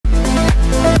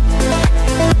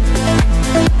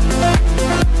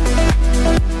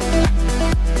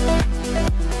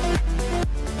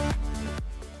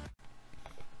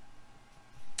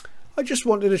just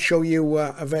wanted to show you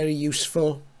a very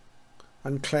useful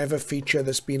and clever feature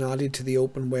that's been added to the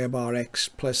Openwebrx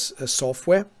Plus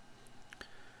software,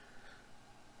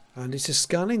 and it's a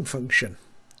scanning function.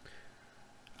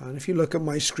 And if you look at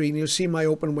my screen, you'll see my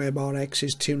Openwebrx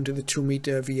is tuned to the 2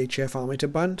 meter VHF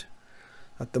ammeter band.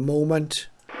 At the moment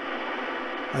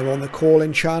I'm on the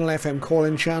call-in channel, FM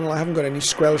call-in channel. I haven't got any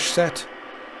squelch set.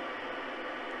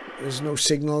 There's no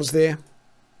signals there.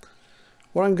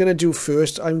 What I'm going to do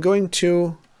first, I'm going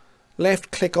to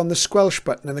left click on the squelch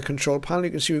button in the control panel.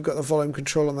 You can see we've got the volume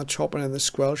control on the top and then the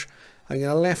squelch. I'm going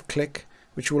to left click,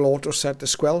 which will auto set the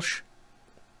squelch.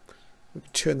 We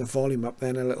can turn the volume up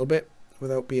then a little bit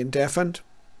without being deafened.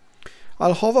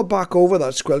 I'll hover back over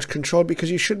that squelch control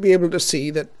because you should be able to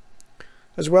see that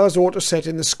as well as auto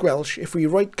setting the squelch, if we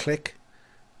right click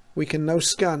we can now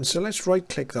scan. So let's right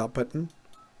click that button.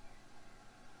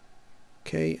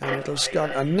 Okay, and it'll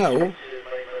scan, and now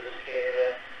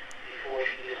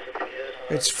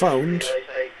it's found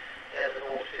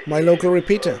my local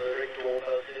repeater.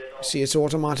 See, it's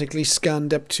automatically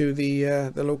scanned up to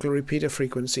the local repeater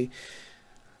frequency.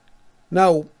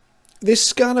 Now, this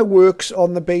scanner works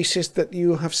on the basis that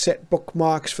you have set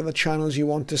bookmarks for the channels you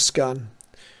want to scan.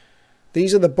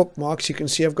 These are the bookmarks. You can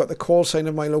see I've got the call sign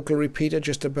of my local repeater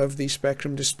just above the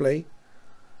spectrum display.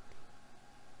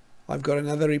 I've got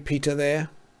another repeater there.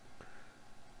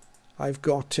 I've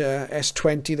got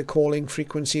S20, the calling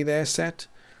frequency there set.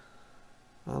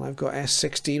 And I've got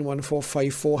S16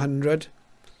 145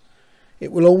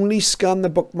 It will only scan the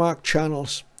bookmark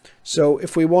channels. So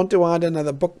if we want to add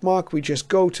another bookmark, we just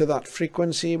go to that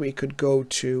frequency. We could go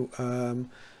to,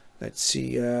 let's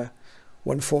see,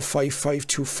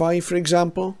 145525 for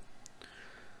example.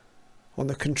 On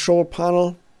the control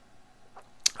panel,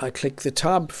 I click the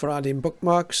tab for adding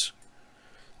bookmarks.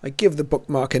 I give the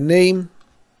bookmark a name.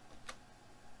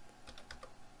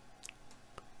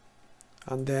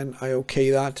 And then I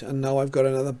OK that, and now I've got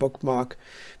another bookmark.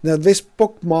 Now this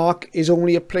bookmark is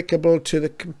only applicable to the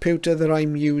computer that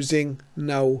I'm using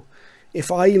now.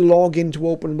 If I log into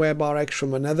Openwebrx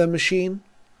from another machine,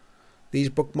 these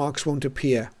bookmarks won't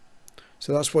appear.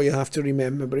 So that's what you have to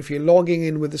remember. But if you're logging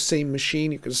in with the same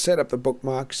machine, you can set up the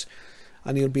bookmarks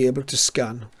and you'll be able to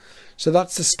scan. So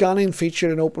that's the scanning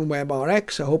feature in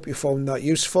Openwebrx. I hope you found that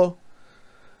useful.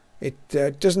 It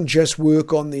doesn't just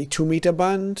work on the 2 meter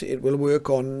band, it will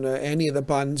work on any of the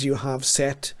bands you have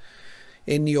set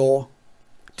in your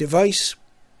device.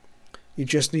 You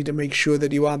just need to make sure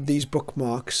that you add these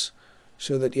bookmarks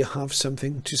so that you have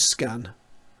something to scan.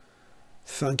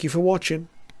 Thank you for watching.